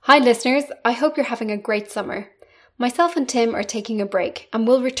Hi listeners, I hope you're having a great summer. Myself and Tim are taking a break and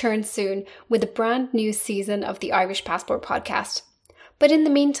will return soon with a brand new season of the Irish Passport podcast. But in the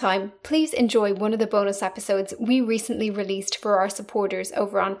meantime, please enjoy one of the bonus episodes we recently released for our supporters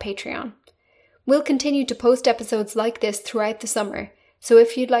over on Patreon. We'll continue to post episodes like this throughout the summer, so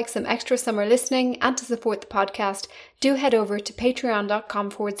if you'd like some extra summer listening and to support the podcast, do head over to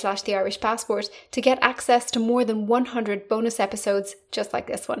patreon.com/The Irish Passport to get access to more than 100 bonus episodes just like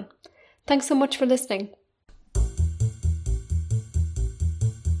this one. Thanks so much for listening.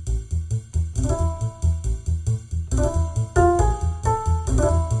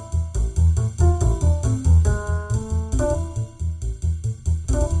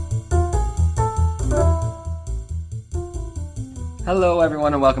 Hello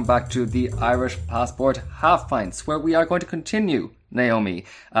everyone and welcome back to the Irish Passport Half Pints, where we are going to continue, Naomi,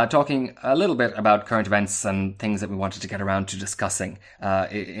 talking a little bit about current events and things that we wanted to get around to discussing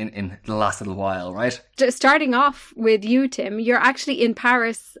in the last little while, right? Starting off with you, Tim, you're actually in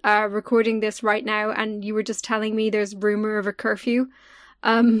Paris recording this right now, and you were just telling me there's rumour of a curfew.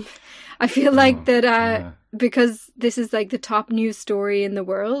 I feel like because this is like the top news story in the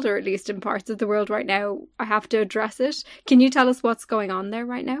world, or at least in parts of the world right now, I have to address it. Can you tell us what's going on there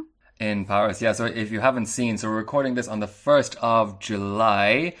right now? In Paris, yeah. So if you haven't seen, so we're recording this on the 1st of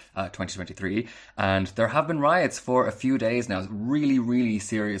July, 2023, and there have been riots for a few days now. Really, really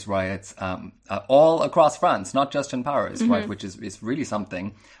serious riots all across France, not just in Paris, right? Which is really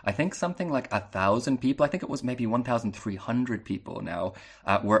something. I think something like 1,000 people, I think it was maybe 1,300 people now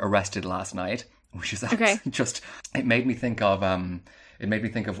were arrested last night, which is just, it made me think of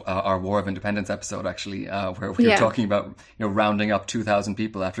our War of Independence episode, actually, where we were talking about, rounding up 2,000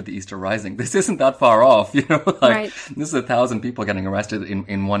 people after the Easter Rising. This isn't that far off, Right. This is 1,000 people getting arrested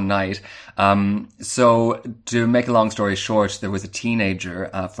in one night. So to make a long story short, there was a teenager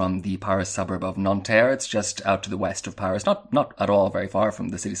from the Paris suburb of Nanterre. It's just out to the west of Paris, not at all very far from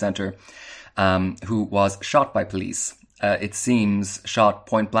the city centre, who was shot by police. It seems shot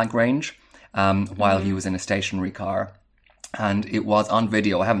point blank range while he was in a stationary car. And it was on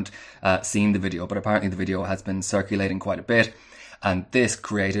video. I haven't seen the video, but apparently the video has been circulating quite a bit. And this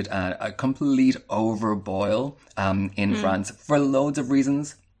created a complete overboil in France for loads of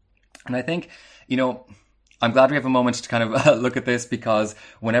reasons. And I think, I'm glad we have a moment to kind of look at this, because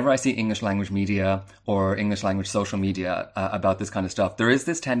whenever I see English language media or English language social media about this kind of stuff, there is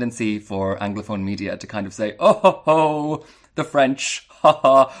this tendency for Anglophone media to kind of say, oh, ho, ho, the French, ha,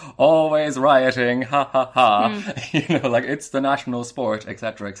 ha, always rioting, ha, ha, ha. Like it's the national sport,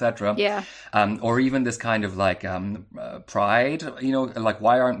 etc., etc. Yeah. Or even this kind of like pride, like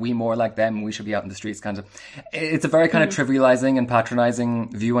why aren't we more like them? We should be out in the streets, kind of. It's a very kind of trivializing and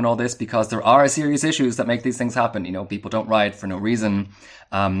patronizing view on all this, because there are serious issues that make these things happen. People don't riot for no reason.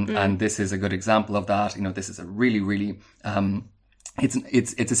 And this is a good example of that. This is a really, really,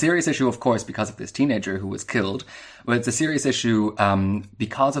 it's a serious issue, of course, because of this teenager who was killed, but it's a serious issue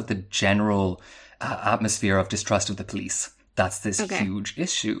because of the general atmosphere of distrust of the police. That's this huge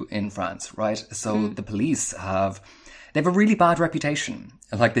issue in France, right? So the police they have a really bad reputation.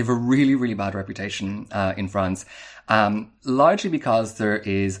 Like, they have a really, really bad reputation in France, largely because there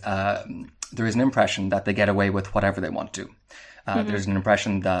is an impression that they get away with whatever they want to. There's an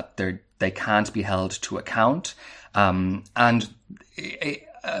impression that they can't be held to account. And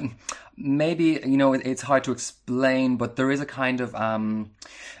maybe, it's hard to explain, but there is a kind of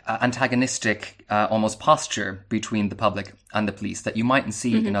antagonistic almost posture between the public and the police that you mightn't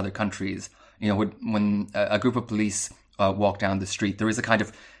see in other countries. When a group of police walk down the street, there is a kind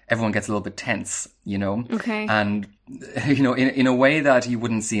of, everyone gets a little bit tense, Okay. And, in a way that you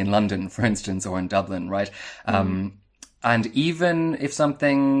wouldn't see in London, for instance, or in Dublin, right? And even if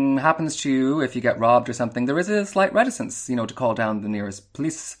something happens to you, if you get robbed or something, there is a slight reticence, to call down the nearest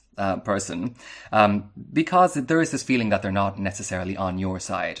police person, because there is this feeling that they're not necessarily on your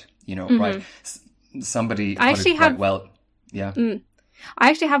side, right? Somebody I actually have, well, yeah. I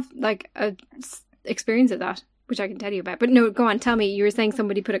actually have like a experience of that, which I can tell you about. But no, go on, tell me. You were saying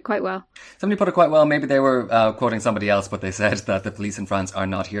somebody put it quite well. Somebody put it quite well. Maybe they were quoting somebody else, but they said that the police in France are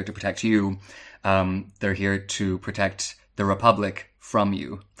not here to protect you. They're here to protect the Republic from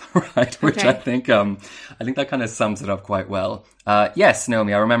you, right? Which I think that kind of sums it up quite well. Yes,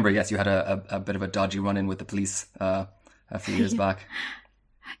 Naomi, I remember, yes, you had a bit of a dodgy run-in with the police a few years back.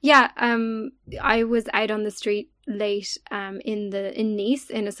 Yeah, I was out on the street late in Nice,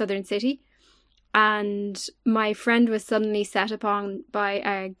 in a southern city, and my friend was suddenly set upon by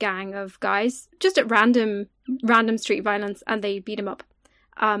a gang of guys, just at random street violence, and they beat him up.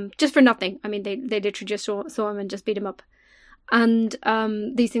 Just for nothing. I mean, they literally just saw him and just beat him up. And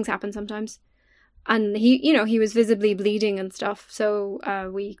these things happen sometimes. And he was visibly bleeding and stuff.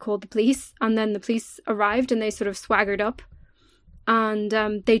 So we called the police, and then the police arrived and they sort of swaggered up, and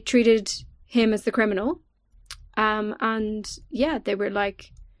they treated him as the criminal. And yeah, they were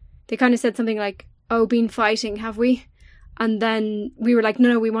like, they kind of said something like, "Oh, been fighting, have we?" And then we were like,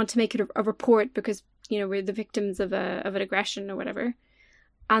 "No, we want to make it a report because, we're the victims of an aggression or whatever."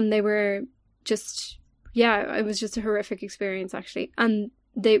 And they were just, yeah, it was just a horrific experience actually. And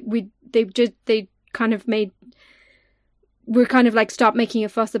they kind of we're kind of like, "Stop making a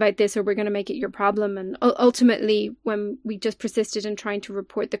fuss about this or we're going to make it your problem." And ultimately, when we just persisted in trying to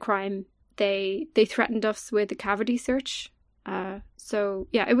report the crime, they threatened us with a cavity search. So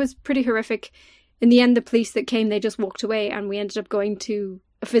yeah, it was pretty horrific. In the end, the police that came, they just walked away, and we ended up going to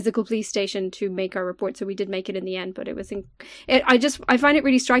a physical police station to make our report. So we did make it in the end, but it was I find it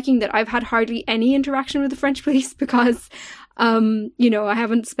really striking that I've had hardly any interaction with the French police because I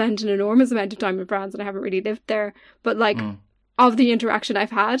haven't spent an enormous amount of time in France and I haven't really lived there, but of the interaction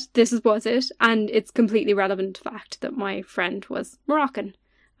I've had, this was it. And it's completely relevant fact that my friend was Moroccan,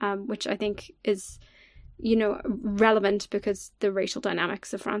 which I think is relevant because the racial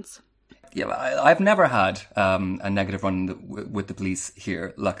dynamics of France. Yeah, I've never had a negative run with the police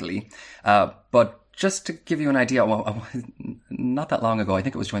here, luckily. But just to give you an idea, not that long ago, I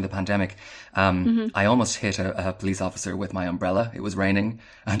think it was during the pandemic, I almost hit a police officer with my umbrella. It was raining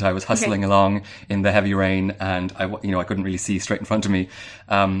and I was hustling along in the heavy rain, and I couldn't really see straight in front of me.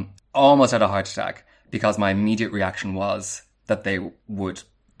 Almost had a heart attack because my immediate reaction was that they would,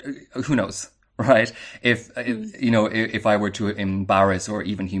 who knows? Right. If I were to embarrass or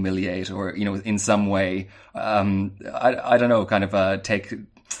even humiliate or, in some way, I don't know, kind of, take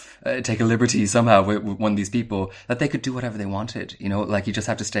a liberty somehow with one of these people, that they could do whatever they wanted, you just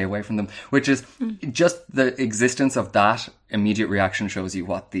have to stay away from them, which is just the existence of that immediate reaction shows you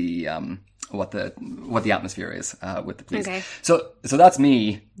what the atmosphere is with the police. Okay. So that's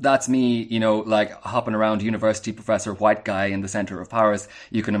me, hopping around, university professor, white guy in the center of Paris.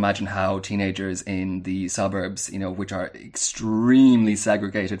 You can imagine how teenagers in the suburbs, which are extremely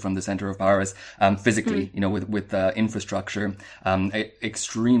segregated from the center of Paris, physically, with infrastructure,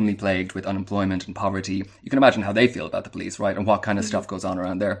 extremely plagued with unemployment and poverty. You can imagine how they feel about the police, right? And what kind of stuff goes on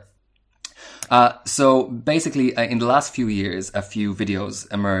around there. So basically, in the last few years, a few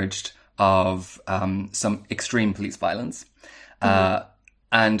videos emerged of some extreme police violence.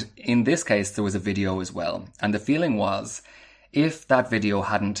 And in this case, there was a video as well. And the feeling was, if that video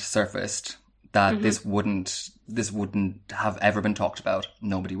hadn't surfaced, that this wouldn't have ever been talked about.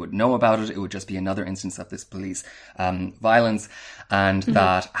 Nobody would know about it. It would just be another instance of this police violence, and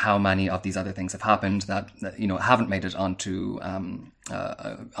that how many of these other things have happened that haven't made it onto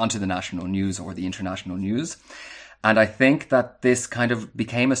the national news or the international news. And I think that this kind of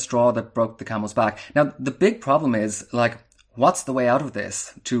became a straw that broke the camel's back. Now, the big problem is, what's the way out of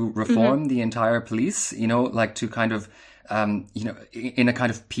this? To reform the entire police, to kind of, in a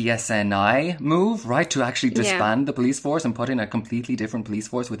kind of PSNI move, right? To actually disband the police force and put in a completely different police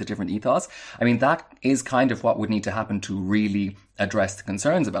force with a different ethos. I mean, that is kind of what would need to happen to really address the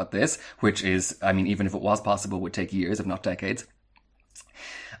concerns about this, which is, even if it was possible, would take years, if not decades.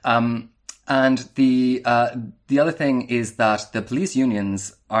 And the other thing is that the police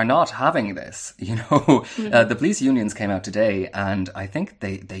unions are not having this, The police unions came out today, and I think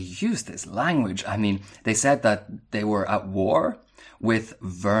they used this language. They said that they were at war with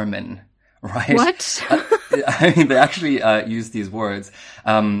vermin, right? What? They actually used these words.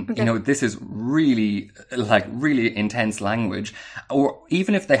 This is really, really intense language. Or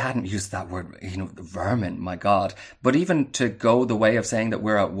even if they hadn't used that word, vermin, my God. But even to go the way of saying that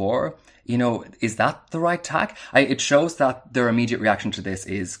we're at war, is that the right tack? It shows that their immediate reaction to this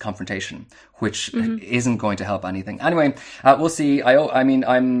is confrontation, which isn't going to help anything. Anyway, we'll see.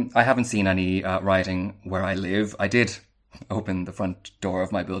 I haven't seen any rioting where I live. I did open the front door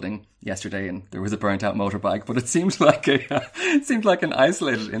of my building yesterday, and there was a burnt out motorbike, but it seemed like an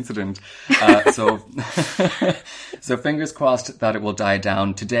isolated incident. So fingers crossed that it will die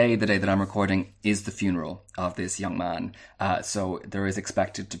down. Today, the day that I'm recording, is the funeral of this young man. So there is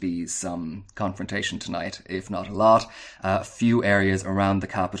expected to be some confrontation tonight, if not a lot. A few areas around the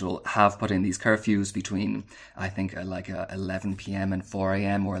capital have put in these curfews between, I think, 11 p.m. and 4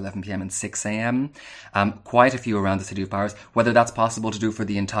 a.m. or 11 p.m. and 6 a.m. Quite a few around the city of Paris. Whether that's possible to do for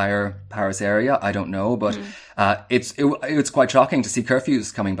the entire greater Paris area. I don't know, but it's quite shocking to see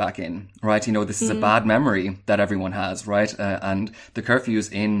curfews coming back in, right? You know, this is a bad memory that everyone has, right? And the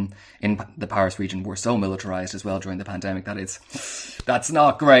curfews in the Paris region were so militarized as well during the pandemic that that's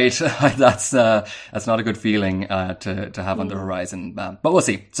not great. That's not a good feeling to have on the horizon. But we'll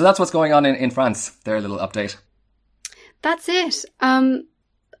see. So that's what's going on in France. Their little update. That's it.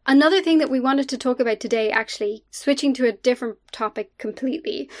 Another thing that we wanted to talk about today, actually, switching to a different topic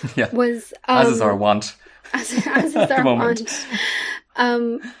completely, was... as is our want. As is our want.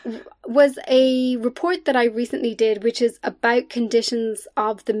 Was a report that I recently did, which is about conditions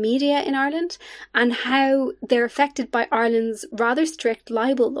of the media in Ireland and how they're affected by Ireland's rather strict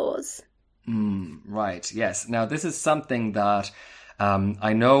libel laws. Right, yes. Now, this is something that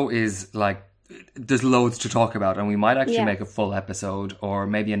I know is like, there's loads to talk about, and we might actually make a full episode or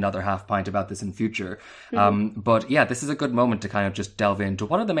maybe another half pint about this in future. But yeah, this is a good moment to kind of just delve into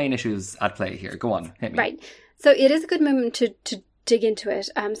what are the main issues at play here. Go on, hit me. Right. So it is a good moment to dig into it.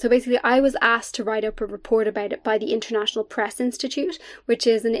 So basically, I was asked to write up a report about it by the International Press Institute, which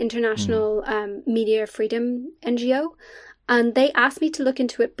is an international media freedom NGO. And they asked me to look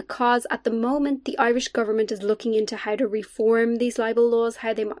into it because at the moment, the Irish government is looking into how to reform these libel laws,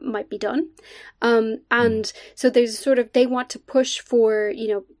 how they might be done. And so there's sort of, they want to push for,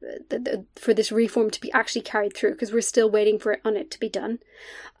 you know, for this reform to be actually carried through because we're still waiting for it to be done.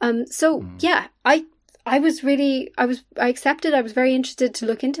 Yeah, I accepted. I was very interested to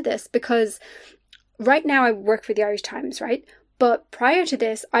look into this because right now I work for the Irish Times, right? But prior to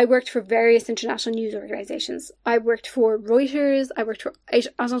this, I worked for various international news organizations. I worked for Reuters, I worked for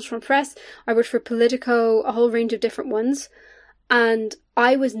Agence France Presse, I worked for Politico, a whole range of different ones. And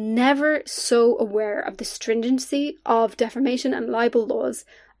I was never so aware of the stringency of defamation and libel laws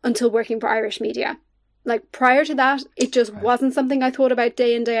until working for Irish media. Like prior to that, it just wasn't something I thought about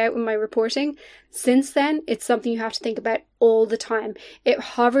day in, day out in my reporting. Since then, it's something you have to think about all the time. It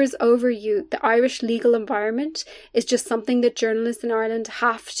hovers over you. The Irish legal environment is just something that journalists in Ireland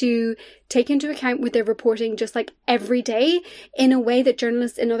have to take into account with their reporting just like every day in a way that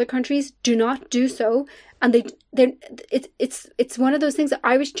journalists in other countries do not do so. And it's one of those things that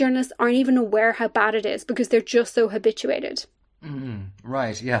Irish journalists aren't even aware how bad it is because they're just so habituated.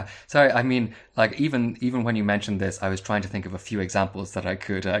 Right, yeah. Sorry, I mean, like, even when you mentioned this, I was trying to think of a few examples that I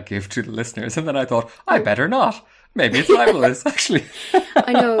could give to the listeners, and then I thought, I better not. Maybe it's libelous, actually.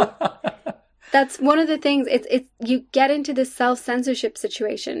 I know. That's one of the things, it's you get into this self-censorship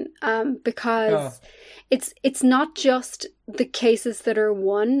situation, because it's not just the cases that are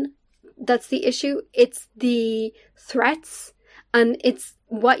won that's the issue, it's the threats, and it's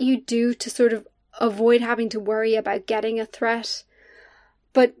what you do to sort of avoid having to worry about getting a threat.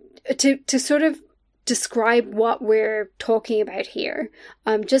 But to sort of describe what we're talking about here,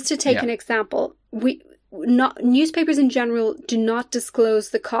 just to take an example, newspapers in general do not disclose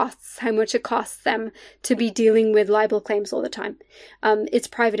the costs, how much it costs them to be dealing with libel claims all the time. It's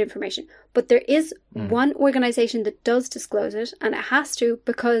private information. But there is one organisation that does disclose it, and it has to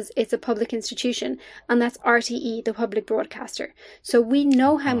because it's a public institution, and that's RTE, the public broadcaster. So we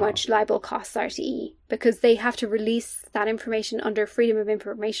know how much libel costs RTE because they have to release that information under Freedom of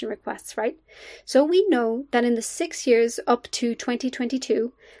Information requests, right? So we know that in the 6 years up to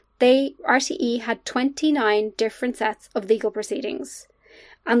 2022, RTE had 29 different sets of legal proceedings,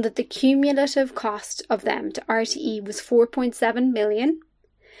 and that the cumulative cost of them to RTE was 4.7 million.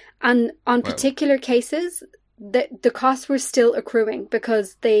 And on particular cases, the costs were still accruing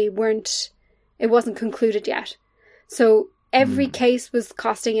because it wasn't concluded yet. So every case was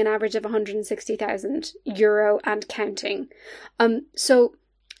costing an average of €160,000 and counting. So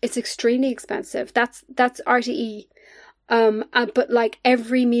it's extremely expensive. That's RTE. But like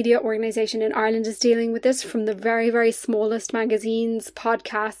every media organisation in Ireland is dealing with this, from the very, very smallest magazines,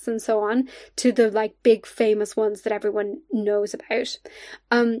 podcasts and so on, to the like big famous ones that everyone knows about.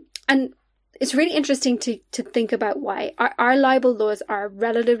 And it's really interesting to think about why. Our libel laws are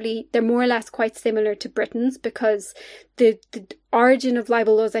they're more or less quite similar to Britain's, because the origin of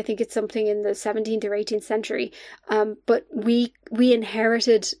libel laws, I think it's something in the 17th or 18th century. But we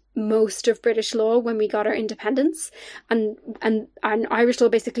inherited most of British law when we got our independence, and Irish law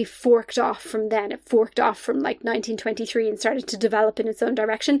basically forked off from then. It forked off from like 1923 and started to develop in its own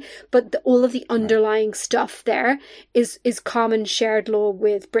direction. But all of the underlying stuff there is common shared law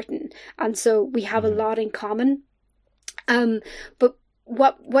with Britain, and so we have a lot in common. But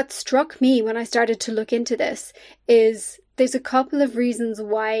what struck me when I started to look into this is there's a couple of reasons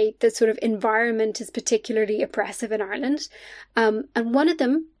why the sort of environment is particularly oppressive in Ireland, and one of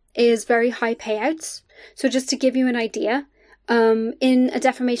them is very high payouts. So just to give you an idea, In a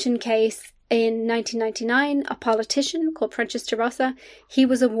defamation case in 1999, a politician called Francis Rosa, he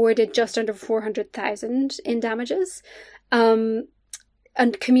was awarded just under 400,000 in damages. And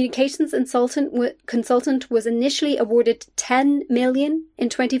communications consultant was initially awarded 10 million in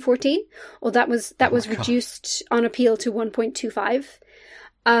 2014. Well, that was reduced on appeal to 1.25.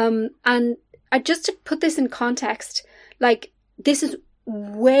 And just to put this in context, like, this is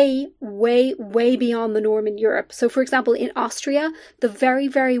way, way, way beyond the norm in Europe. So, for example, in Austria, the very,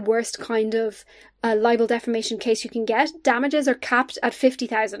 very worst kind of libel defamation case you can get, damages are capped at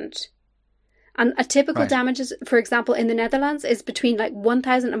 50,000. And a typical damages, for example, in the Netherlands is between like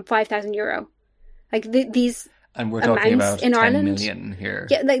 1,000 and 5,000 euro. Like these and we're talking about in 10 Ireland, million here.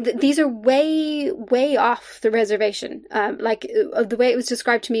 Yeah, like these are way, way off the reservation. Like the way it was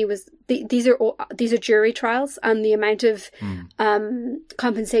described to me was these are jury trials, and the amount of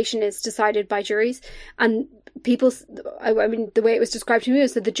compensation is decided by juries. And I mean, the way it was described to me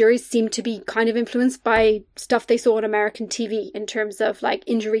was that the juries seemed to be kind of influenced by stuff they saw on American TV in terms of like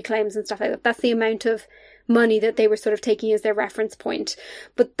injury claims and stuff like that. That's the amount of money that they were sort of taking as their reference point.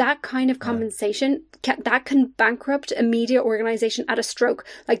 But that kind of compensation, that can bankrupt a media organisation at a stroke.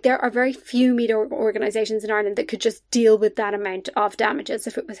 Like, there are very few media organisations in Ireland that could just deal with that amount of damages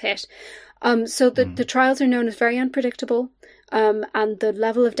if it was hit. So the trials are known as very unpredictable, and the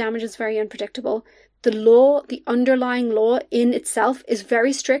level of damage is very unpredictable. The underlying law in itself is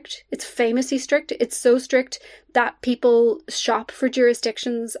very strict. It's famously strict. It's so strict that people shop for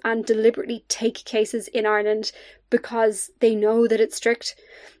jurisdictions and deliberately take cases in Ireland because they know that it's strict.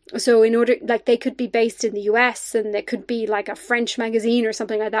 So they could be based in the US and it could be like a French magazine or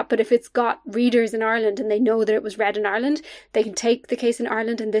something like that. But if it's got readers in Ireland and they know that it was read in Ireland, they can take the case in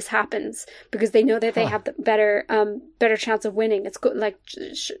Ireland, and this happens because they know that they have the better chance of winning.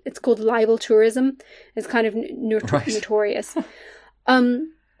 It's called libel tourism. It's kind of notorious.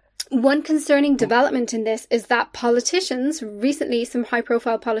 One concerning development in this is that politicians, recently some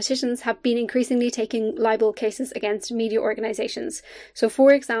high-profile politicians, have been increasingly taking libel cases against media organisations. So,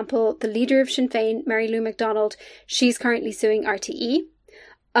 for example, the leader of Sinn Féin, Mary Lou McDonald, she's currently suing RTE.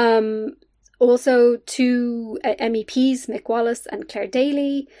 Also, two MEPs, Mick Wallace and Claire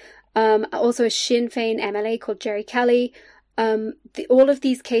Daly. Also a Sinn Féin MLA called Jerry Kelly. All of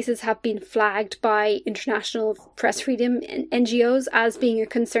these cases have been flagged by international press freedom NGOs as being a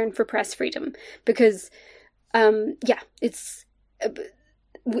concern for press freedom because,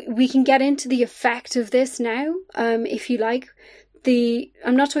 we can get into the effect of this now, if you like.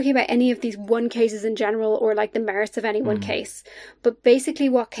 I'm not talking about any of these one cases in general or like the merits of any one case, but basically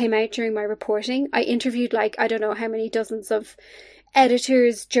what came out during my reporting, I interviewed like, I don't know how many dozens of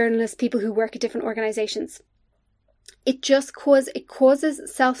editors, journalists, people who work at different organisations. It causes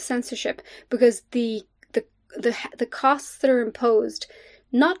self-censorship because the costs that are imposed,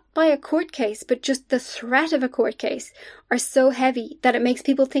 not by a court case, but just the threat of a court case, are so heavy that it makes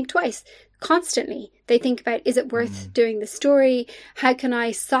people think twice. Constantly, they think about, is it worth doing the story? How can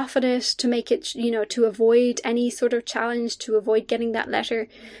I soften it to make it, to avoid any sort of challenge, to avoid getting that letter?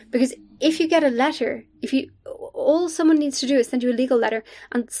 Because if you get a letter, all someone needs to do is send you a legal letter,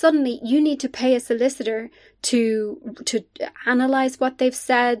 and suddenly you need to pay a solicitor to analyze what they've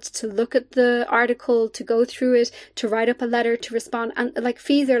said, to look at the article, to go through it, to write up a letter, to respond. And like,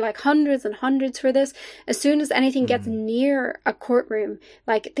 fees are like hundreds and hundreds for this. As soon as anything gets near a courtroom,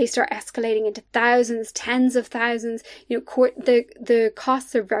 like, they start escalating into thousands, tens of thousands. The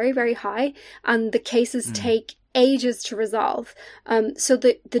costs are very, very high, and the cases take ages to resolve. So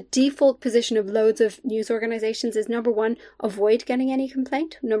the default position of loads of news organizations is, number one, avoid getting any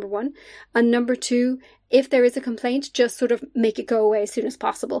complaint, number one. And number two, if there is a complaint, just sort of make it go away as soon as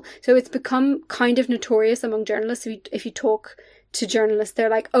possible. So it's become kind of notorious among journalists. If you talk to journalists, they're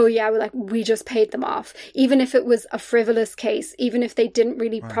like, oh yeah, we just paid them off. Even if it was a frivolous case, even if they didn't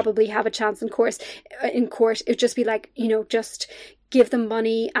really probably have a chance in court, it'd just be like, just give them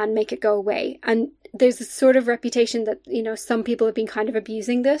money and make it go away. And there's a sort of reputation that, some people have been kind of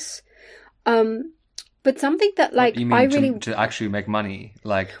abusing this. But something that, like, you mean to actually make money?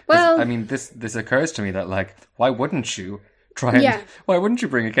 Like, well, this occurs to me that, like, why wouldn't you why wouldn't you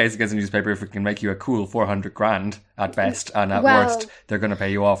bring a case against a newspaper if it can make you a cool 400 grand at best, and at worst they're going to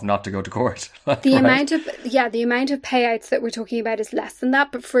pay you off not to go to court? The amount of payouts that we're talking about is less than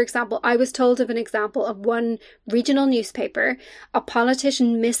that. But for example, I was told of an example of one regional newspaper. A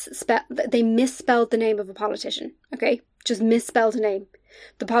politician misspelled the name of a politician. Okay, just misspelled a name.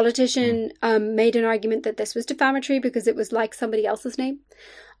 The politician made an argument that this was defamatory because it was like somebody else's name.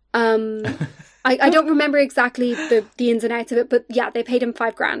 I don't remember exactly the ins and outs of it, but yeah, they paid him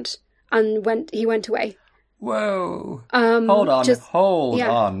 $5,000 and he went away. Whoa. Hold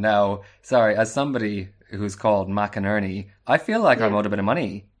on now. Sorry, as somebody who's called McInerney, I feel like I'm owed a bit of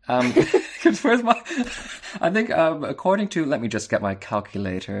money. Where's my... I think, according to... Let me just get my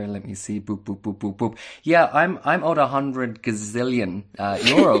calculator. Let me see. Boop, boop, boop, boop, boop. Yeah, I'm owed 100 gazillion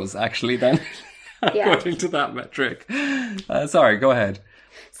euros, actually, then. According to that metric. Sorry, go ahead.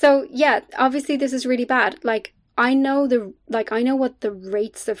 So, yeah, obviously this is really bad. Like, I know what the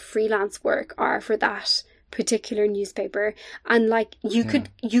rates of freelance work are for that particular newspaper, and like you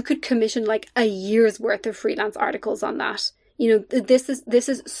could commission like a year's worth of freelance articles on that. You know, this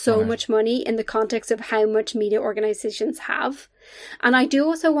is so much money in the context of how much media organizations have. And I do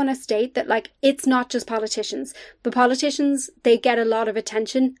also want to state that, like, it's not just politicians. The politicians, they get a lot of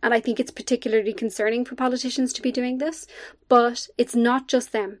attention, and I think it's particularly concerning for politicians to be doing this. But it's not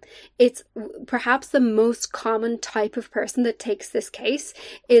just them. It's perhaps the most common type of person that takes this case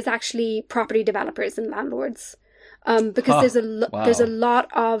is actually property developers and landlords. Because there's a lot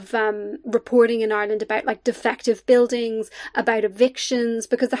of reporting in Ireland about like defective buildings, about evictions,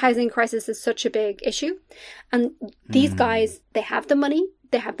 because the housing crisis is such a big issue. And these guys, they have the money,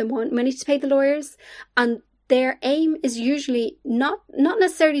 they have the money to pay the lawyers, and their aim is usually not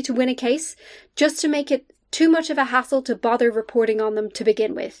necessarily to win a case, just to make it too much of a hassle to bother reporting on them to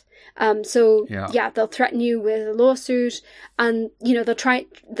begin with. They'll threaten you with a lawsuit, and you know they'll try.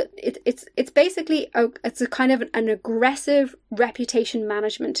 It's basically it's a kind of an aggressive reputation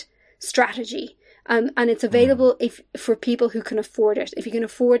management strategy, and it's available for people who can afford it. If you can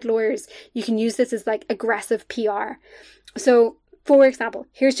afford lawyers, you can use this as like aggressive PR. So, for example,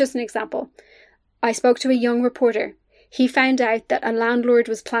 here's just an example. I spoke to a young reporter. He found out that a landlord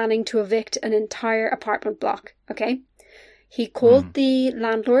was planning to evict an entire apartment block, okay? He called the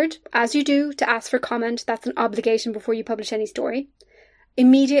landlord, as you do, to ask for comment. That's an obligation before you publish any story.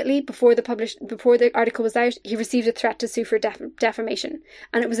 Immediately, before the article was out, he received a threat to sue for defamation.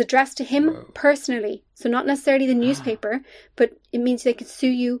 And it was addressed to him personally. So not necessarily the newspaper, but it means they could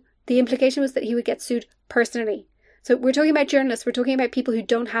sue you. The implication was that he would get sued personally. So we're talking about journalists. We're talking about people who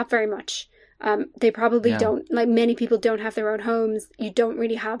don't have very much. They probably don't, like many people don't have their own homes. You don't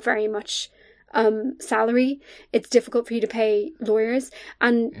really have very much salary. It's difficult for you to pay lawyers.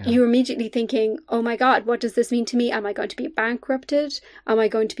 And you're immediately thinking, oh my God, what does this mean to me? Am I going to be bankrupted? Am I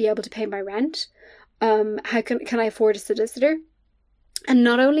going to be able to pay my rent? How can I afford a solicitor? And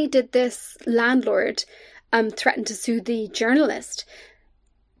not only did this landlord threaten to sue the journalist,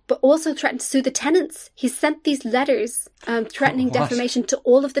 but also threatened to sue the tenants. He sent these letters threatening defamation to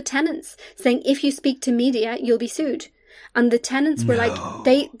all of the tenants, saying, if you speak to media, you'll be sued. And the tenants were like,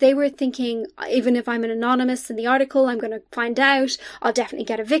 they were thinking, even if I'm an anonymous in the article, I'm going to find out, I'll definitely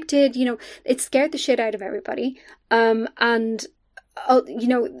get evicted. You know, it scared the shit out of everybody. That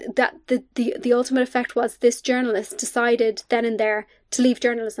the ultimate effect was this journalist decided then and there to leave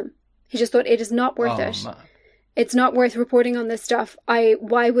journalism. He just thought it is not worth it. Man. It's not worth reporting on this stuff.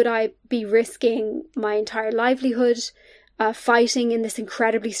 Why would I be risking my entire livelihood fighting in this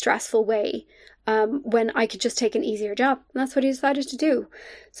incredibly stressful way when I could just take an easier job? And that's what he decided to do.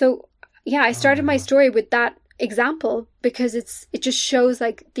 So, yeah, I started my story with that example because it just shows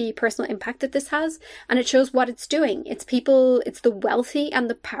like the personal impact that this has, and it shows what it's doing. It's the wealthy and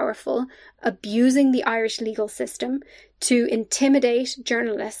the powerful abusing the Irish legal system to intimidate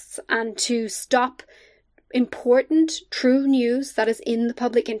journalists and to stop important, true news that is in the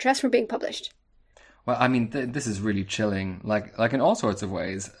public interest from being published. Well, I mean, this is really chilling, like in all sorts of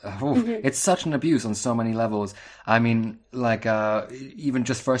ways. It's such an abuse on so many levels. I mean, like, even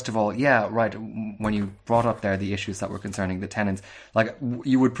just first of all, yeah, right, when you brought up there the issues that were concerning the tenants, like,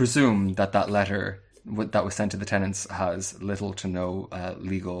 you would presume that letter that was sent to the tenants has little to no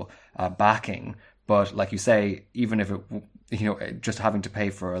legal backing. But like you say, even if it, just having to pay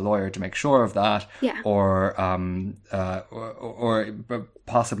for a lawyer to make sure of that, or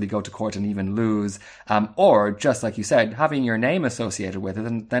possibly go to court and even lose, or just like you said, having your name associated with it,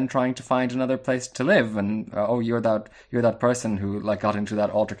 and then trying to find another place to live, and you're that person who like got into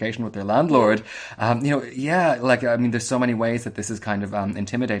that altercation with their landlord, there's so many ways that this is kind of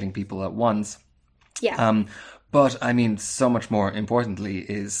intimidating people at once. But I mean, so much more importantly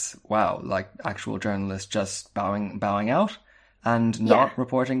is, like actual journalists just bowing out and not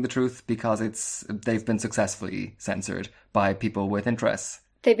reporting the truth because they've been successfully censored by people with interests.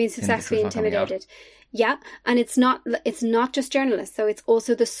 They've been successfully intimidated. Yeah, and it's not just journalists. So it's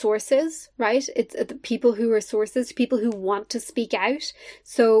also the sources, right? It's the people who are sources, people who want to speak out.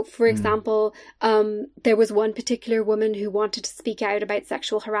 So, for example, there was one particular woman who wanted to speak out about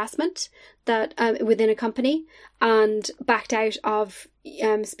sexual harassment that within a company and backed out of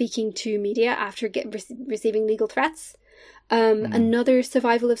speaking to media after receiving legal threats. Another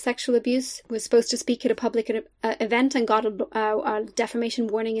survivor of sexual abuse was supposed to speak at a public event and got a defamation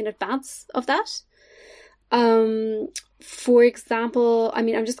warning in advance of that. For example, I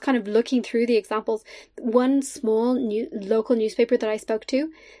mean, I'm just kind of looking through the examples. One small local newspaper that I spoke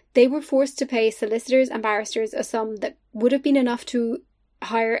to, they were forced to pay solicitors and barristers a sum that would have been enough to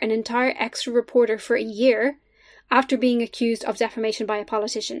hire an entire extra reporter for a year after being accused of defamation by a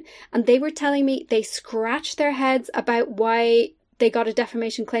politician. And they were telling me they scratched their heads about why they got a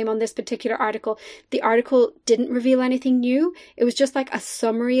defamation claim on this particular article. The article didn't reveal anything new. It was just like a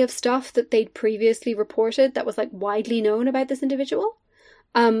summary of stuff that they'd previously reported that was like widely known about this individual.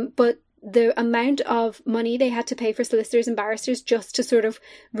 But the amount of money they had to pay for solicitors and barristers just to sort of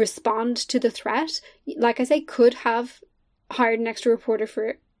respond to the threat, like I say, could have hired an extra reporter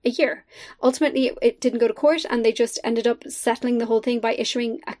for a year. Ultimately, it didn't go to court, and they just ended up settling the whole thing by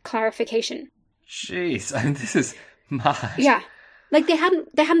issuing a clarification. Jeez, I mean, this is mad. Yeah. Like they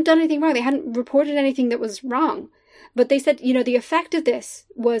hadn't done anything wrong. They hadn't reported anything that was wrong. But they said, you know, the effect of this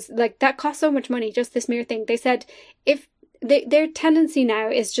was like that cost so much money, just this mere thing. They said if their tendency now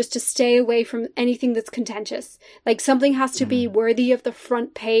is just to stay away from anything that's contentious. Like something has to be worthy of the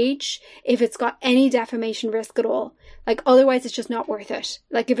front page if it's got any defamation risk at all. Like otherwise it's just not worth it.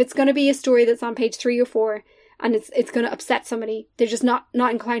 Like if it's going to be a story that's on page 3 or 4 and it's going to upset somebody, they're just not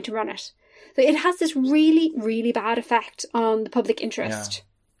inclined to run it. So it has this really, really bad effect on the public interest.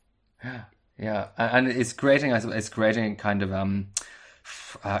 Yeah. And it's creating kind of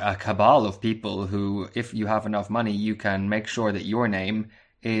a cabal of people who, if you have enough money, you can make sure that your name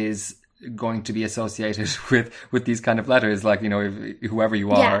is going to be associated with these kind of letters. Like, you know, whoever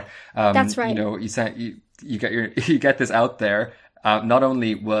you are, that's right. You know, you get this out there. Not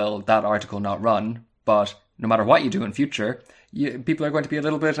only will that article not run, but no matter what you do in future, people are going to be a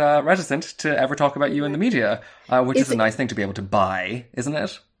little bit reticent to ever talk about you in the media, which is a nice thing to be able to buy, isn't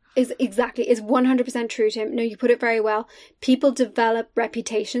it? Is 100% true, Tim. No, you put it very well. People develop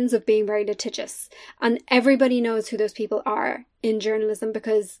reputations of being very litigious, and everybody knows who those people are in journalism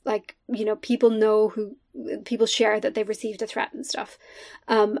because, like, you know, people share that they've received a threat and stuff.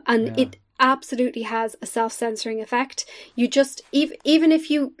 It absolutely has a self-censoring effect. You just, even if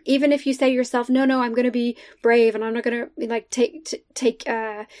you say to yourself, no, I'm going to be brave and I'm not going to like take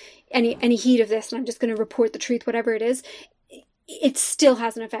any heed of this and I'm just going to report the truth, whatever it is, it still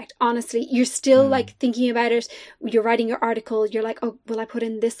has an effect. Honestly, you're still like thinking about it. You're writing your article. You're like, oh, will I put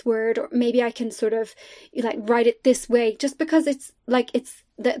in this word, or maybe I can sort of like write it this way, just because it's like it's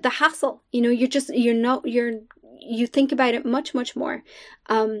the hassle. You know, you think about it much more.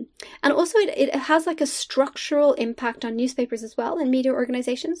 And also it has like a structural impact on newspapers as well and media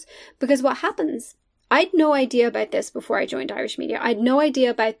organizations, because what happens, I had no idea about this before I joined Irish Media. I had no idea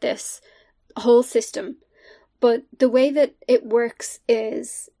about this whole system. But the way that it works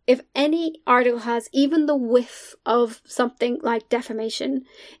is if any article has even the whiff of something like defamation,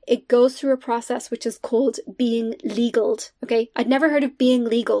 it goes through a process which is called being legaled. Okay, I'd never heard of being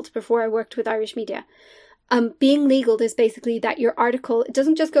legaled before I worked with Irish Media. Being legaled is basically that your article, it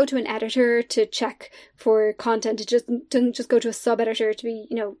doesn't just go to an editor to check for content. It just doesn't just go to a sub-editor to be,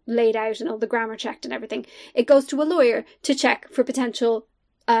 you know, laid out and all the grammar checked and everything. It goes to a lawyer to check for potential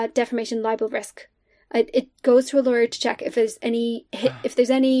defamation libel risk. It goes to a lawyer to check if there's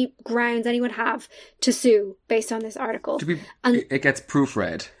any grounds anyone have to sue based on this article. It gets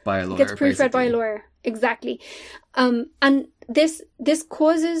proofread by a lawyer. It gets proofread by a lawyer, exactly. And this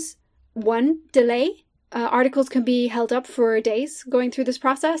causes one delay. Articles can be held up for days going through this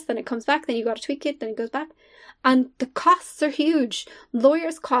process. Then it comes back. Then you got to tweak it. Then it goes back. And the costs are huge.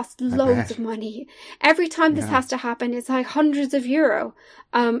 Lawyers cost loads of money. Every time this has to happen, it's like hundreds of euro.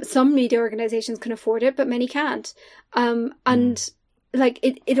 Some media organizations can afford it, but many can't. And like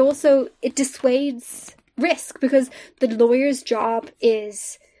it also dissuades risk, because the lawyer's job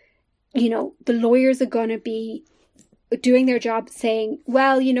is, you know, the lawyers are going to be doing their job saying,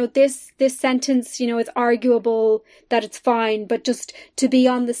 well, you know, this sentence, you know, it's arguable that it's fine, but just to be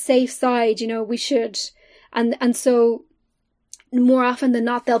on the safe side, you know, we should. And so more often than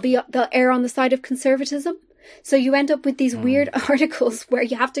not, they'll err on the side of conservatism. So you end up with these weird articles where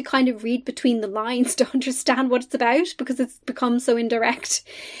you have to kind of read between the lines to understand what it's about, because it's become so indirect,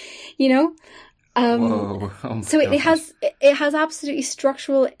 you know? Whoa. Oh my So God. it has absolutely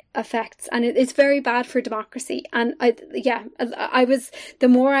structural effects, and it's very bad for democracy. And I was, the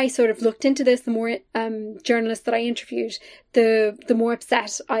more I sort of looked into this, the more journalists that I interviewed, the more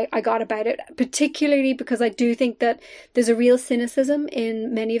upset I got about it, particularly because I do think that there's a real cynicism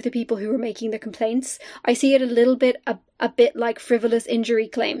in many of the people who are making the complaints. I see it a little bit, a bit like frivolous injury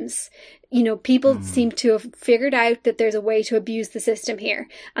claims. You know, people seem to have figured out that there's a way to abuse the system here.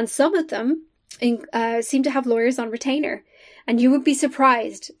 And some of them seem to have lawyers on retainer. And you would be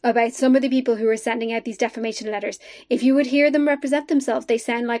surprised about some of the people who are sending out these defamation letters. If you would hear them represent themselves, they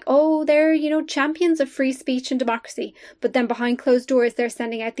sound like, oh, they're, champions of free speech and democracy. But then behind closed doors, they're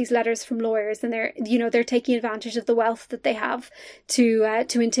sending out these letters from lawyers, and they're taking advantage of the wealth that they have to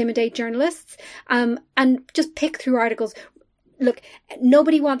intimidate journalists, and just pick through articles. Look,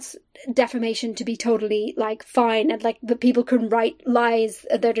 nobody wants defamation to be totally fine, and that people can write lies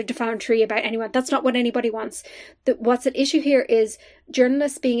that are defamatory about anyone. That's not what anybody wants. What's at issue here is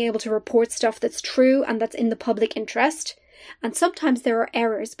journalists being able to report stuff that's true and that's in the public interest. And sometimes there are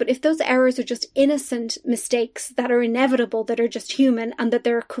errors, but if those errors are just innocent mistakes that are inevitable, that are just human, and that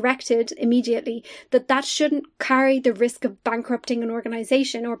they're corrected immediately, that shouldn't carry the risk of bankrupting an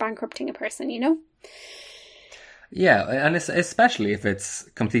organization or bankrupting a person, Yeah, and especially if it's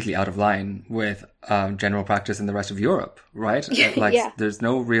completely out of line with general practice in the rest of Europe, right? There's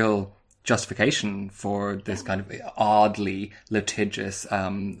no real justification for this kind of oddly litigious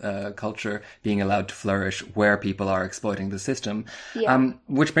culture being allowed to flourish where people are exploiting the system. Yeah.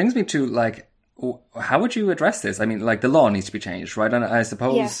 Which brings me to, how would you address this? I mean, the law needs to be changed, right? And I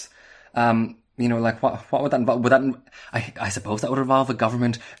suppose... what would that involve? I suppose that would involve the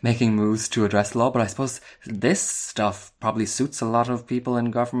government making moves to address the law, but I suppose this stuff probably suits a lot of people in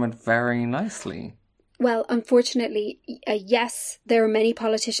government very nicely. Well, unfortunately, yes, there are many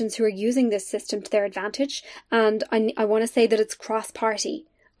politicians who are using this system to their advantage, and I want to say that it's cross-party.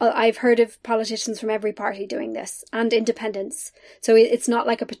 I've heard of politicians from every party doing this, and independents. So it's not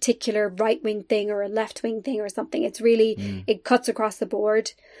like a particular right-wing thing or a left-wing thing or something. It's really, it cuts across the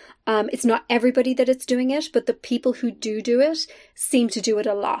board. It's not everybody that it's doing it, but the people who do it seem to do it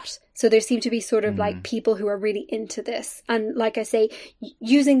a lot. So there seem to be sort of people who are really into this. And like I say,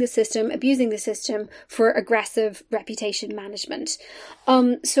 using the system, abusing the system for aggressive reputation management.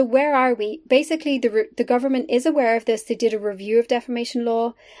 So where are we? Basically, the government is aware of this. They did a review of defamation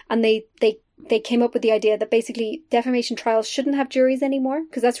law, and they came up with the idea that basically defamation trials shouldn't have juries anymore,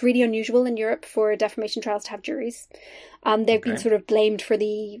 because that's really unusual in Europe for defamation trials to have juries. They've been sort of blamed for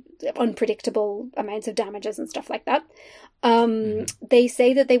the unpredictable amounts of damages and stuff like that. They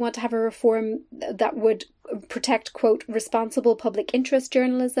say that they want to have a reform that would protect, quote, responsible public interest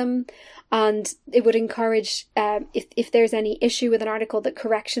journalism, and it would encourage, if there's any issue with an article, that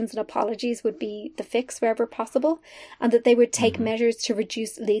corrections and apologies would be the fix wherever possible, and that they would take measures to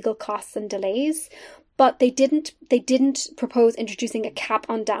reduce legal costs and delays. But they didn't propose introducing a cap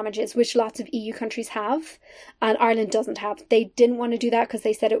on damages, which lots of EU countries have, and Ireland doesn't have. They didn't want to do that because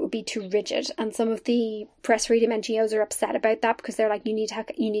they said it would be too rigid. And some of the press freedom NGOs are upset about that because they're like, you need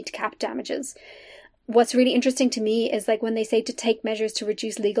to cap damages. What's really interesting to me is when they say to take measures to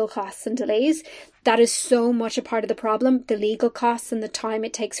reduce legal costs and delays, that is so much a part of the problem. The legal costs and the time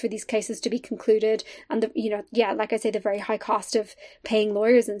it takes for these cases to be concluded, and like I say, the very high cost of paying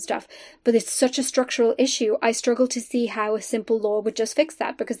lawyers and stuff. But it's such a structural issue. I struggle to see how a simple law would just fix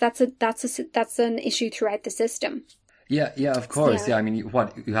that, because that's an issue throughout the system. Yeah, of course. Yeah, I mean,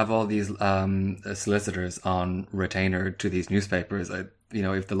 you have all these solicitors on retainer to these newspapers.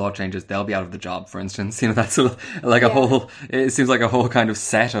 If the law changes, they'll be out of the job, for instance. That's a whole. It seems like a whole kind of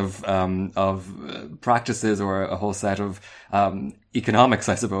set of practices, or a whole set of economics,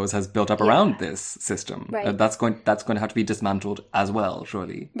 I suppose, has built up around this system. Right. That's going to have to be dismantled as well,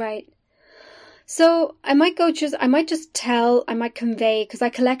 surely. Right. So I might convey, because I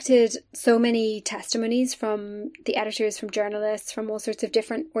collected so many testimonies from the editors, from journalists, from all sorts of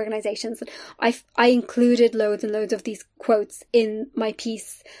different organisations. I included loads and loads of these quotes in my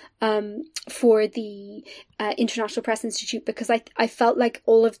piece for the International Press Institute, because I felt like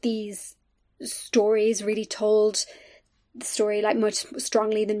all of these stories really told the story much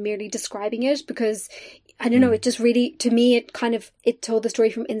strongly than merely describing it, because I don't know, it just really, to me, it told the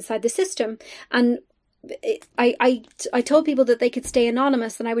story from inside the system. And I told people that they could stay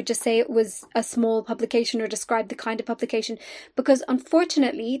anonymous, and I would just say it was a small publication, or describe the kind of publication, because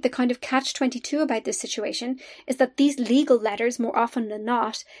unfortunately the kind of catch-22 about this situation is that these legal letters, more often than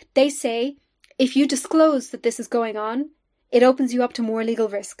not, they say if you disclose that this is going on, it opens you up to more legal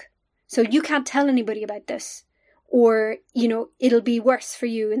risk. So you can't tell anybody about this, or it'll be worse for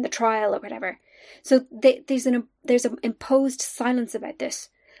you in the trial or whatever. So there's an imposed silence about this.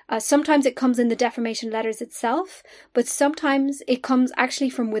 Sometimes it comes in the defamation letters itself, but sometimes it comes actually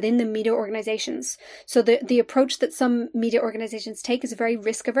from within the media organizations. So the approach that some media organizations take is very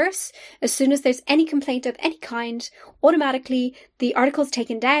risk averse. As soon as there's any complaint of any kind, automatically the article's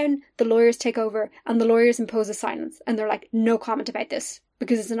taken down, the lawyers take over, and the lawyers impose a silence. And they're like, no comment about this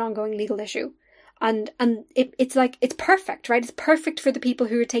because it's an ongoing legal issue. And it's like, it's perfect, right? It's perfect for the people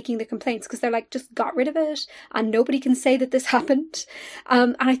who are taking the complaints because they're like, just got rid of it and nobody can say that this happened.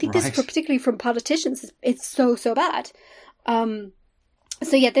 And I think this, particularly from politicians, it's so bad.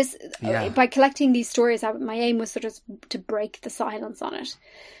 So yeah, by collecting these stories, my aim was sort of to break the silence on it.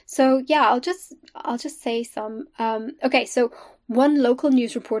 So yeah, I'll just say some. Okay, so one local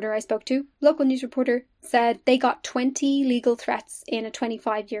news reporter I spoke to, said they got 20 legal threats in a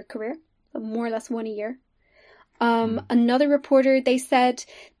 25-year career. More or less one a year. Another reporter, they said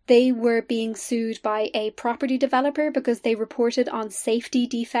they were being sued by a property developer because they reported on safety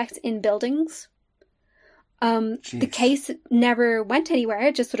defects in buildings. The case never went anywhere,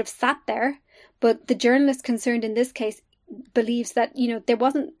 it just sort of sat there. But the journalist concerned in this case believes that, there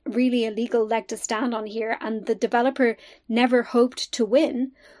wasn't really a legal leg to stand on here, and the developer never hoped to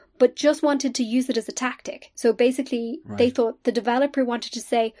win, but just wanted to use it as a tactic. So basically, They thought the developer wanted to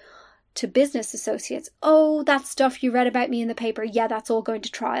say to business associates, oh, that stuff you read about me in the paper, yeah, that's all going to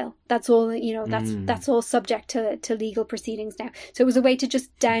trial. That's all, that's all subject to legal proceedings now. So it was a way to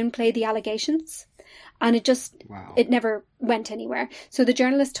just downplay the allegations. And it never went anywhere. So the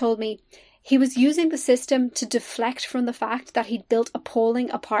journalist told me he was using the system to deflect from the fact that he'd built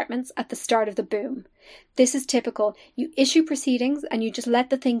appalling apartments at the start of the boom. This is typical. You issue proceedings and you just let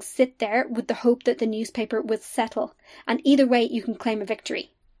the thing sit there with the hope that the newspaper would settle. And either way, you can claim a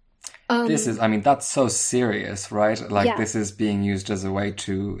victory. That's so serious, right? This is being used as a way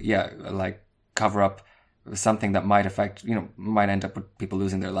to, cover up something that might affect, might end up with people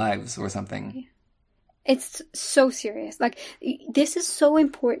losing their lives or something. Yeah. It's so serious. This is so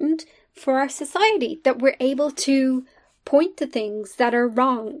important for our society that we're able to point to things that are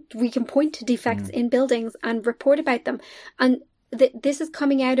wrong. We can point to defects in buildings and report about them. And this is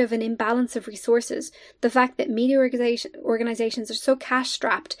coming out of an imbalance of resources. The fact that media organizations are so cash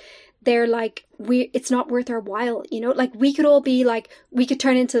strapped, they're like, it's not worth our while, we could all be like, we could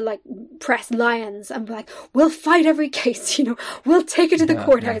turn into press lions and be like, we'll fight every case, we'll take it to the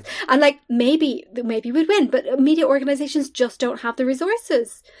courthouse. And maybe we'd win, but media organizations just don't have the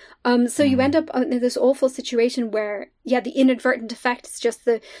resources. So you end up in this awful situation where, the inadvertent effect is just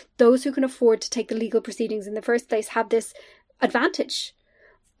those who can afford to take the legal proceedings in the first place have this advantage.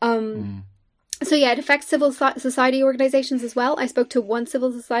 So it affects civil society organizations as well. I spoke to one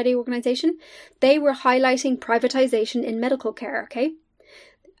civil society organization. They were highlighting privatization in medical care, okay?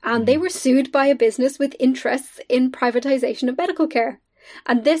 And they were sued by a business with interests in privatization of medical care.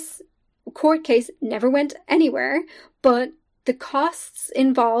 And this court case never went anywhere, but the costs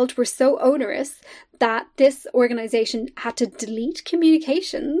involved were so onerous that this organization had to delete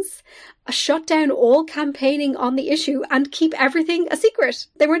communications, shut down all campaigning on the issue, and keep everything a secret.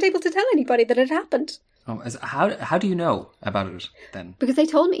 They weren't able to tell anybody that it happened. Oh, how do you know about it then? Because they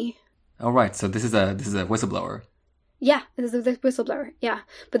told me. Oh, right. So this is a whistleblower. Yeah, this is a whistleblower. Yeah,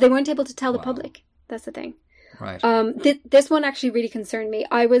 but they weren't able to tell the public. That's the thing. Right. This one actually really concerned me.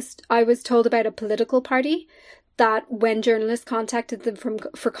 I was told about a political party that when journalists contacted them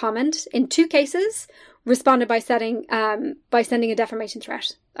for comment, in 2 cases, responded by sending a defamation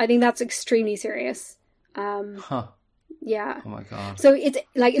threat. I think that's extremely serious. Yeah. Oh my God. So it's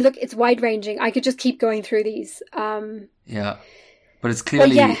it's wide ranging. I could just keep going through these. Yeah. But it's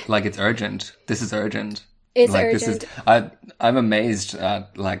clearly it's urgent. This is urgent. It's urgent. I'm amazed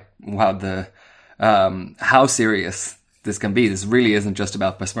at the how serious this can be. This really isn't just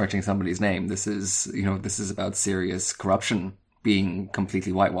about besmirching somebody's name. This is about serious corruption being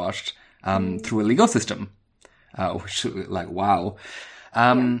completely whitewashed through a legal system. Which, wow.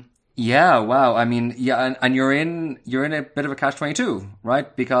 Wow. And you're in a bit of a catch-22,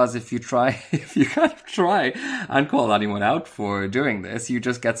 right? Because if you kind of try and call anyone out for doing this, you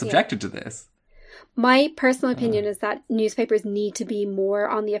just get subjected to this. My personal opinion is that newspapers need to be more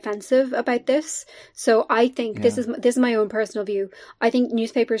on the offensive about this. So I think this is my own personal view. I think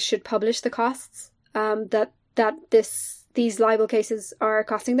newspapers should publish the costs that these libel cases are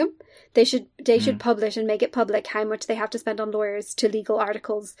costing them. They should publish and make it public how much they have to spend on lawyers to legal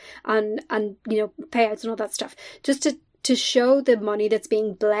articles and payouts and all that stuff. Just to show the money that's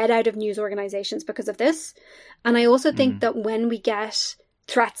being bled out of news organizations because of this. And I also think that when we get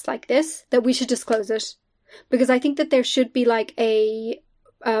threats like this, that we should disclose it, because I think that there should be a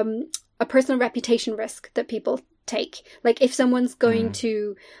a personal reputation risk that people take. Like if someone's going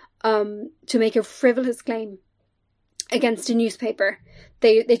to make a frivolous claim against a newspaper,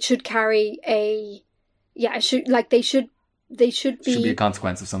 they should carry they should be a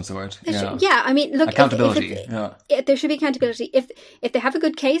consequence of some sort. I mean, look, accountability. There should be accountability. If they have a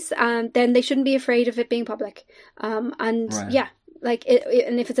good case, then they shouldn't be afraid of it being public. And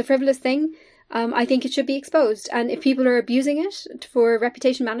if it's a frivolous thing, I think it should be exposed. And if people are abusing it for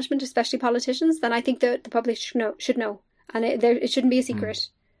reputation management, especially politicians, then I think that the public should know, and it shouldn't be a secret.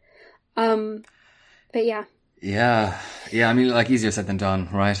 But yeah. Yeah. I mean, like, easier said than done,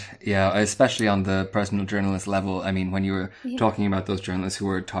 right? Yeah, especially on the personal journalist level. I mean, when you were talking about those journalists who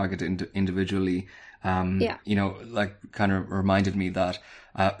were targeted individually, you know, like, kind of reminded me that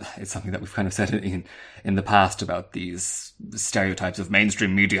it's something that we've kind of said in the past about these stereotypes of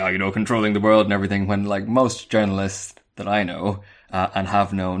mainstream media, you know, controlling the world and everything, when, like, most journalists that I know and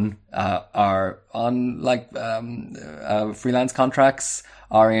have known are on, like, freelance contracts,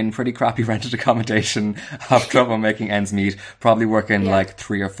 are in pretty crappy rented accommodation, have trouble making ends meet, probably work in like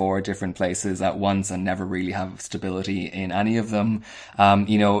 3 or 4 different places at once and never really have stability in any of them.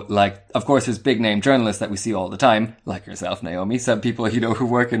 You know, like, of course, there's big name journalists that we see all the time, like yourself, Naomi, some people, you know, who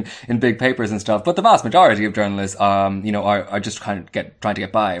work in big papers and stuff. But the vast majority of journalists, you know, are just kind of trying to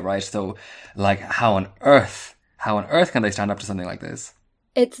get by, right? So, like, how on earth can they stand up to something like this?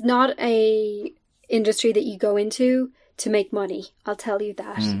 It's not a industry that you go into to make money. I'll tell you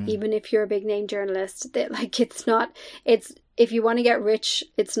that. Even if you're a big name journalist, that, like, if you want to get rich,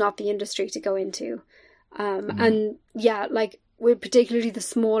 it's not the industry to go into. And yeah, like, with particularly the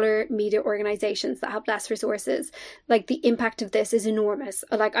smaller media organizations that have less resources, like, the impact of this is enormous.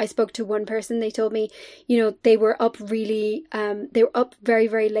 Like, I spoke to one person, they told me, you know, they were up very,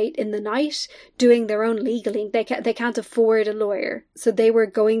 very late in the night doing their own legaling. They can't afford a lawyer, so they were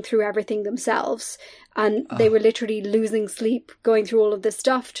going through everything themselves. And they were literally losing sleep going through all of this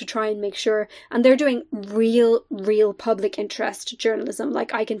stuff to try and make sure. And they're doing real public interest journalism.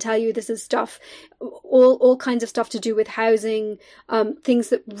 Like, I can tell you, this is stuff, all kinds of stuff to do with housing, things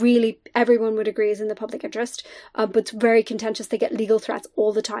that really everyone would agree is in the public interest. But it's very contentious. They get legal threats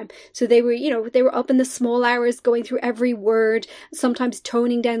all the time. So they were up in the small hours going through every word, sometimes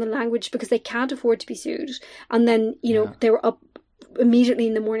toning down the language because they can't afford to be sued. And then, you know, they were up immediately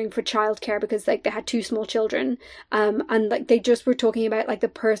in the morning for childcare because, like, they had 2 small children, and, like, they just were talking about, like, the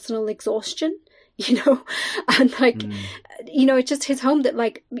personal exhaustion, you know, and, like, you know, it just hits home that,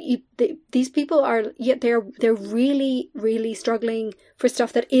 like, these people are, they're really struggling for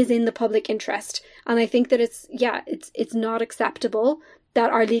stuff that is in the public interest. And I think that it's not acceptable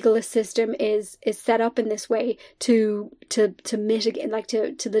that our legal system is set up in this way to mitigate, like,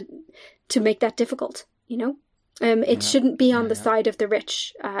 to make that difficult, you know. It shouldn't be on the side of the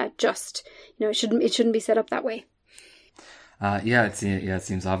rich. Just, you know, it shouldn't be set up that way. It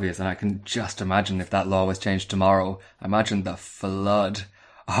seems obvious, and I can just imagine if that law was changed tomorrow. Imagine the flood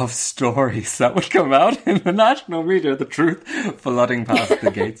of stories that would come out in the national media, the truth flooding past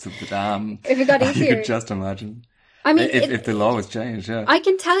the gates of the dam. If it got easier, you could just imagine. I mean, if the law was changed, yeah. I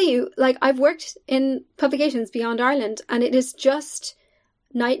can tell you, like, I've worked in publications beyond Ireland, and it is just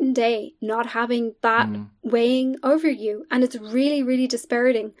night and day not having that weighing over you. And it's really, really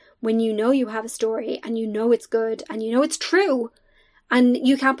dispiriting when you know you have a story and you know it's good and you know it's true and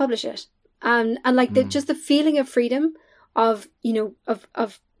you can't publish it. And like, just the feeling of freedom of, you know,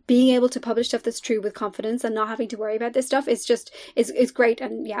 of being able to publish stuff that's true with confidence and not having to worry about this stuff is great.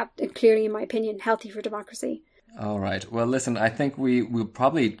 And yeah, clearly, in my opinion, healthy for democracy. All right. Well, listen, I think we'll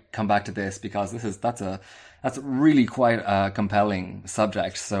probably come back to this because that's really quite a compelling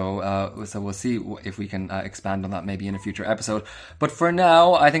subject. So we'll see if we can expand on that maybe in a future episode. But for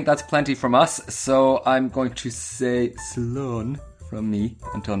now, I think that's plenty from us. So I'm going to say Slán from me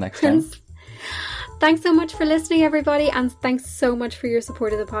until next time. Thanks so much for listening, everybody. And thanks so much for your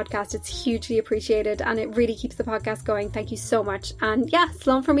support of the podcast. It's hugely appreciated and it really keeps the podcast going. Thank you so much. And yeah,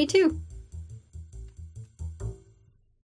 Slán from me too.